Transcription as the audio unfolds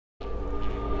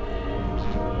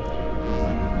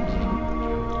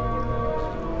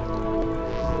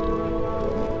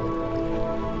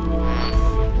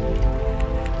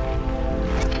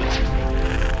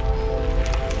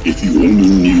If you only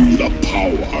knew the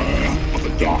power of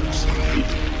the dark side,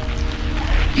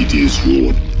 it is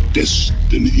your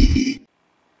destiny.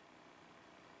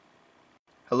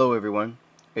 Hello everyone,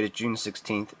 it is June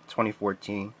 16th,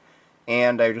 2014,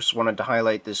 and I just wanted to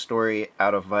highlight this story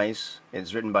out of Vice.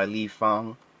 It's written by Li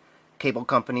Fang. Cable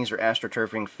companies are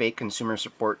astroturfing fake consumer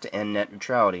support to end net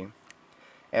neutrality.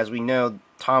 As we know,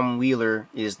 Tom Wheeler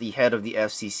is the head of the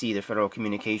FCC, the Federal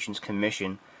Communications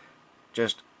Commission.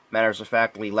 Just matters of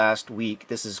factly, last week,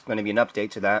 this is going to be an update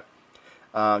to that,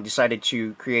 decided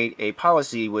to create a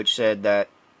policy which said that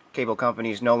cable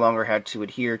companies no longer had to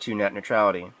adhere to net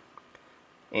neutrality.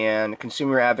 And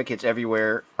consumer advocates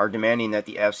everywhere are demanding that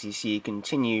the FCC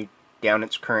continue down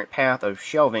its current path of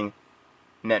shelving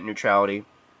net neutrality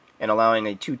and allowing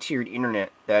a two-tiered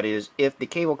internet. That is, if the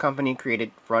cable company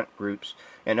created front groups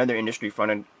and other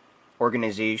industry-funded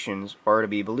organizations are to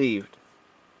be believed.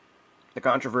 The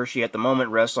controversy at the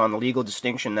moment rests on the legal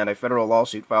distinction that a federal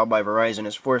lawsuit filed by Verizon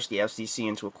has forced the FCC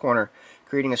into a corner,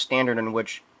 creating a standard in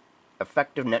which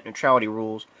effective net neutrality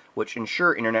rules, which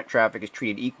ensure internet traffic is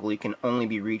treated equally, can only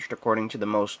be reached according to the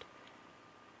most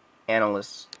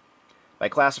analysts. By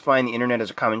classifying the internet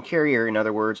as a common carrier, in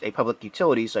other words, a public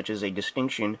utility such as a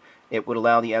distinction, it would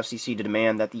allow the FCC to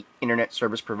demand that the internet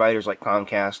service providers like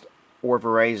Comcast or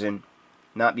Verizon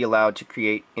not be allowed to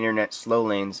create internet slow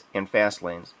lanes and fast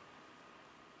lanes.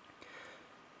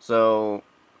 So,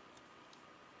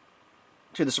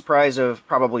 to the surprise of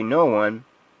probably no one,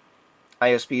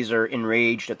 ISPs are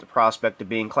enraged at the prospect of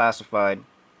being classified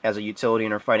as a utility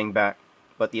and are fighting back.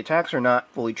 But the attacks are not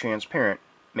fully transparent.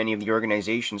 Many of the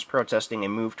organizations protesting a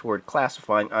move toward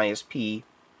classifying ISP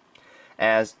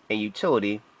as a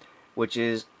utility, which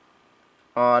is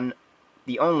on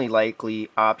the only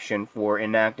likely option for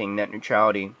enacting net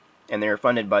neutrality, and they are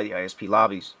funded by the ISP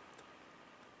lobbies.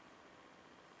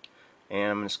 And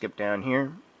I'm going to skip down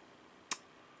here.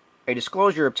 A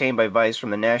disclosure obtained by Vice from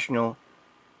the National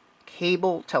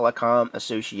Cable Telecom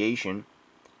Association,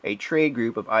 a trade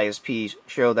group of ISPs,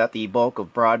 show that the bulk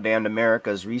of Broadband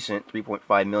America's recent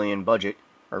 $3.5 million budget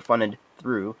are funded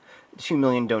through the $2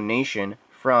 million donation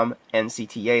from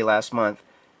NCTA last month.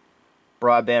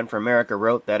 Broadband for America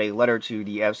wrote that a letter to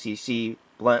the FCC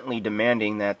bluntly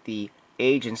demanding that the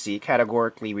agency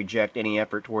categorically reject any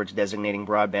effort towards designating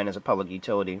broadband as a public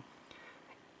utility.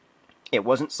 It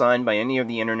wasn't signed by any of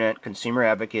the internet consumer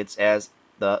advocates, as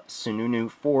the Sununu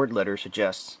Ford letter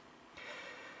suggests.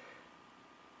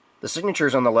 The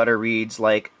signatures on the letter reads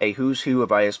like a who's who of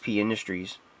ISP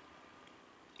industries.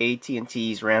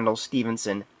 AT&T's Randall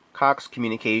Stevenson, Cox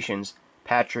Communications'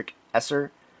 Patrick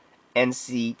Esser,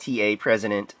 NCTA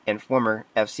President and former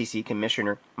FCC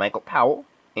Commissioner Michael Powell,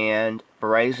 and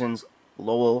Verizon's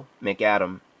Lowell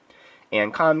McAdam,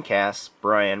 and Comcast's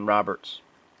Brian Roberts.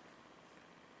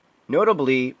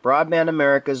 Notably, Broadband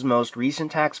America's most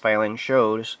recent tax filing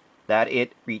shows that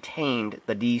it retained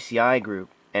the DCI Group,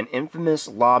 an infamous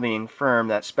lobbying firm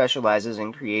that specializes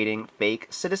in creating fake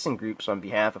citizen groups on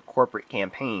behalf of corporate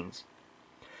campaigns.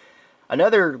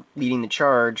 Another leading the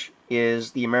charge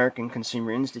is the American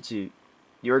Consumer Institute.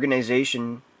 The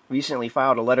organization recently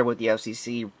filed a letter with the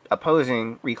FCC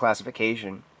opposing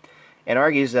reclassification and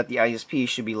argues that the ISP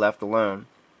should be left alone.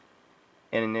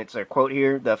 And it's a quote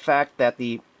here, "The fact that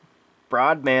the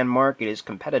broadband market is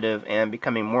competitive and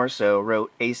becoming more so,"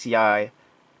 wrote ACI,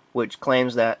 which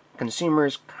claims that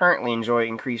consumers currently enjoy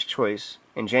increased choice.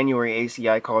 In January,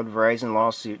 ACI called Verizon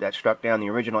lawsuit that struck down the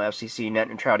original FCC net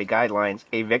neutrality guidelines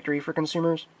a victory for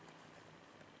consumers.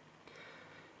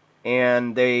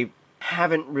 And they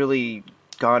haven't really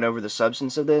gone over the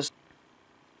substance of this.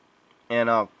 And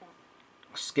I'll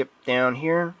skip down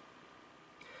here.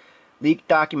 Leaked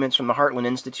documents from the Heartland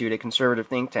Institute, a conservative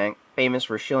think tank famous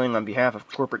for shilling on behalf of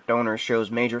corporate donors, shows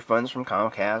major funds from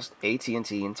Comcast,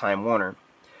 AT&T, and Time Warner.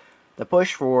 The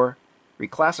push for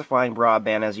reclassifying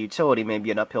broadband as a utility may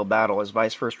be an uphill battle. As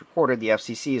Vice first reported, the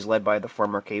FCC is led by the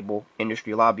former cable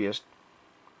industry lobbyist,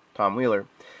 Tom Wheeler,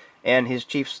 and his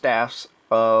chief staffs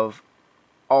of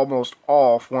almost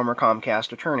all former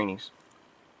Comcast attorneys.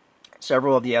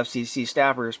 Several of the FCC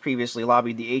staffers previously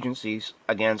lobbied the agencies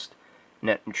against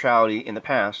net neutrality in the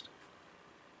past.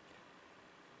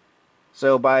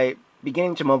 So by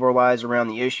beginning to mobilize around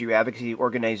the issue, advocacy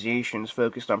organizations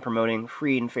focused on promoting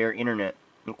free and fair internet,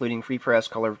 including Free Press,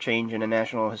 Color of Change, and the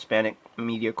National Hispanic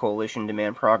Media Coalition,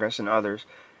 Demand Progress, and others.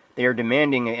 They are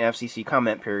demanding an FCC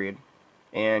comment period,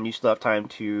 and you still have time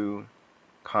to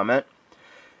comment.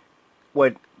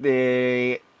 What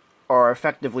they are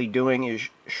effectively doing is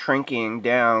shrinking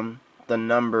down the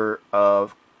number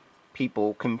of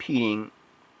people competing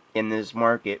in this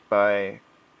market by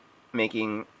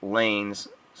making lanes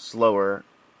slower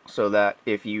so that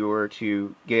if you were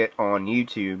to get on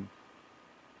YouTube,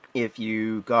 if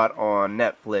you got on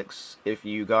Netflix, if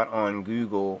you got on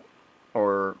Google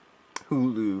or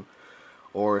Hulu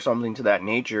or something to that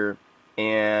nature,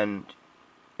 and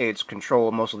it's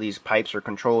controlled, most of these pipes are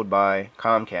controlled by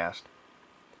Comcast,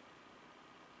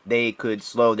 they could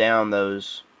slow down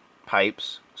those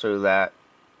pipes so that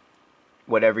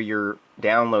whatever you're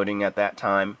downloading at that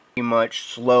time, pretty much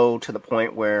slow to the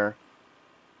point where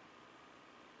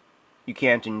you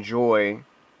can't enjoy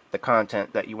the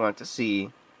content that you want to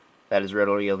see that is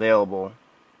readily available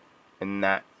in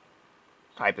that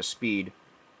type of speed.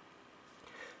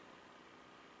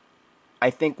 I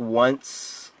think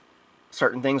once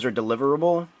certain things are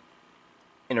deliverable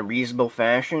in a reasonable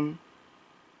fashion,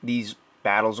 these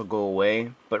battles will go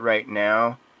away. But right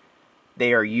now,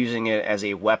 they are using it as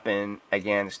a weapon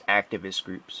against activist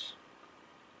groups.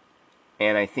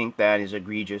 And I think that is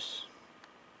egregious.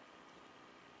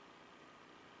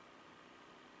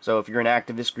 So if you're an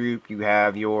activist group, you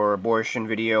have your abortion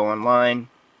video online,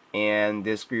 and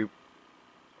this group,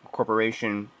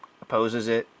 corporation, opposes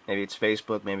it. Maybe it's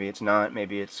Facebook, maybe it's not,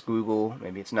 maybe it's Google,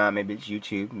 maybe it's not, maybe it's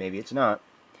YouTube, maybe it's not.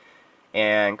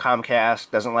 And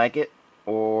Comcast doesn't like it,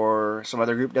 or some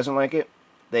other group doesn't like it,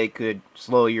 they could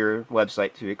slow your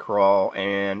website to a crawl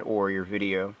and or your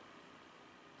video.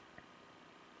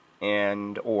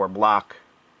 And or block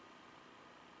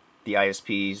the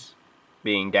ISPs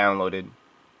being downloaded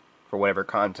for whatever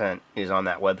content is on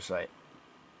that website.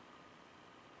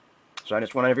 So I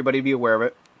just want everybody to be aware of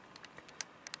it.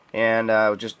 And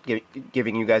just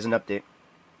giving you guys an update.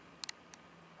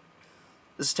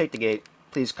 This is Take the Gate.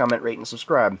 Please comment, rate, and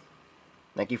subscribe.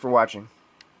 Thank you for watching.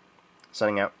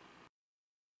 Signing out.